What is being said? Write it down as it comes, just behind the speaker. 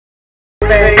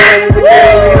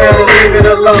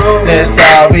alone. That's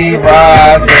how we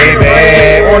ride,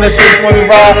 baby. On the streets when we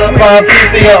ride, find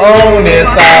peace of your own.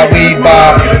 That's how we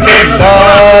vibe. Get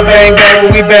love, bang bang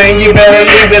when we bang, you better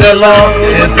leave it alone.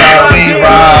 That's how we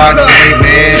ride,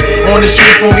 baby. On the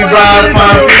streets when we ride,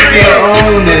 find peace of your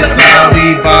own. That's how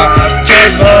we vibe.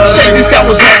 Shake these guys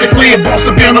off the clear, boss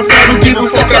up on the floor. Don't give a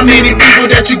fuck how many people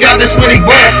that you got, that's where they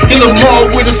ball. Hit them all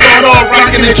with a sword off,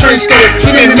 rocking the trench coat.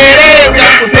 Spin mad air,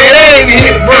 got prepared air,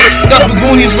 hit birds. Double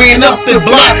goonies ran up the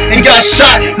block and got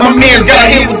shot. My mans got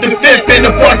hit with the fifth in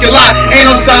the parking lot. Ain't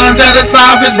no signs out of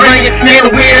sirens ringing. Man,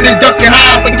 weird and ducking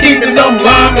high, but keeping them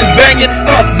llamas banging.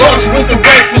 Up bucks with the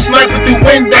rifle, sniping through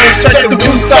windows. Check the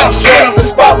rooftops, shut up the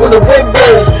spot with the wind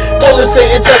blows. Bullets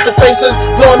hitting just the faces,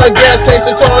 blowing our gas tanks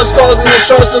and cars, causing the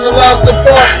shorts and the lost the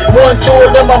part. One through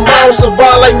it in my mouth,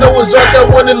 survive like Noah's Ark. I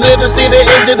wanna live to see the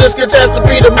end of this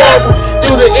catastrophe tomorrow.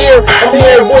 Through the ear, I'm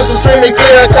hearing voices screaming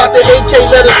clear. I caught the AK,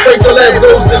 let it spray till that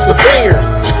ghost disappear.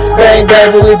 Bang bang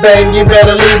when we bang, you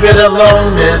better leave it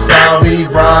alone. That's how we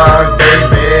rock,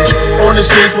 baby. On the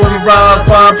streets when we ride,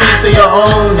 find peace of your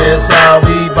own. That's how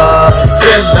we vibe.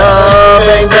 Get love,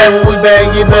 bang bang when we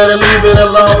bang, you better leave it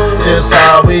alone. That's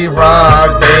how we rock,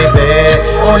 baby.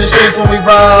 On the streets when we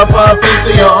ride, find peace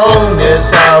of your own. That's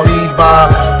how we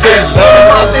vibe. Get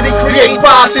love, city create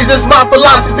posse. This my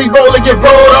philosophy. Roll and get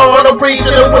rolled on. I'm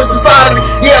preaching in what society.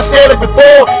 Yeah, I said it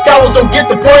before. Cowards don't get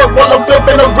the point while I'm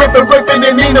flipping, I'm ripping,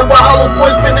 and Nina. While hollow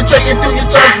points penetrating through your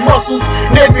chest muscles.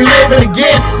 And if you live it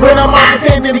again, when I'm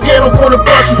independent again, I'm gonna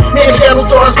bust you. Man,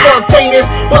 battles are spontaneous.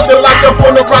 Put the lock up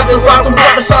on the clock and rock them,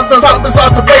 dropping shots on top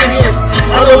inside the radius.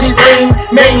 I know these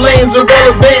main lanes are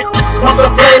relevant. Once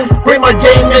I flame, bring my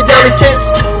game and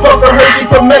delicates. Puffer Hershey,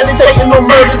 premeditating no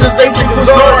murder. This ain't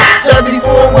bizarre.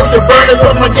 74 with the burners,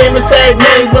 but my game and tag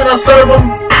name when I serve them.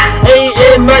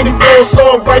 AN-94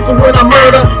 assault rifle when I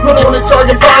murder. Put on the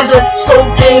target finder. Scope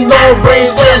aim long range.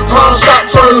 Flash palm shot.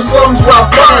 Turn slums where I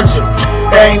find you.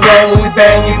 Bang bang when we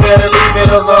bang, you better leave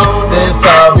it alone. That's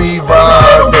how we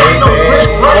ride, baby.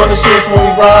 On the streets when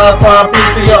we ride, find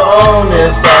peace of your own.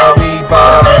 That's how we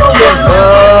vibe. Get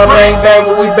love, bang bang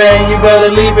when we bang, you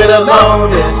better leave it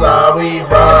alone. That's how we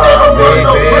ride,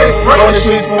 baby. On the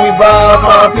streets when we ride,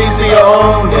 find peace of your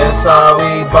own. That's how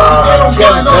we vibe.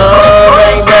 Get love,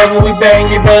 bang bang when we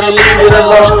bang, you better leave it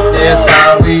alone. That's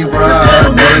how we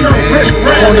ride, baby.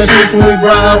 On the streets when we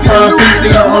ride, find peace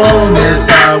of your own. That's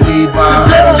how we vibe.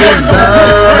 Get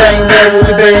love, bang bang when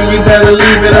we bang, you better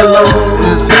leave it alone.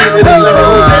 Just leave it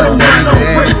alone,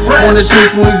 baby. On the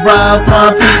streets when we ride,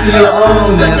 find peace of your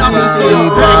own. That's how we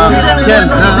vibe. Get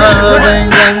love, bang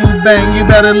bang when we bang, you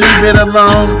better leave it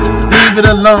alone. Leave it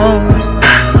alone.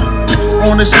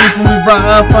 On the streets when we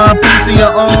ride, find peace of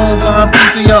your own. Find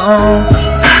peace of your own.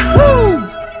 Woo!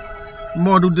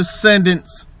 Immortal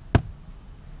Descendants.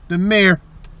 DAMARE.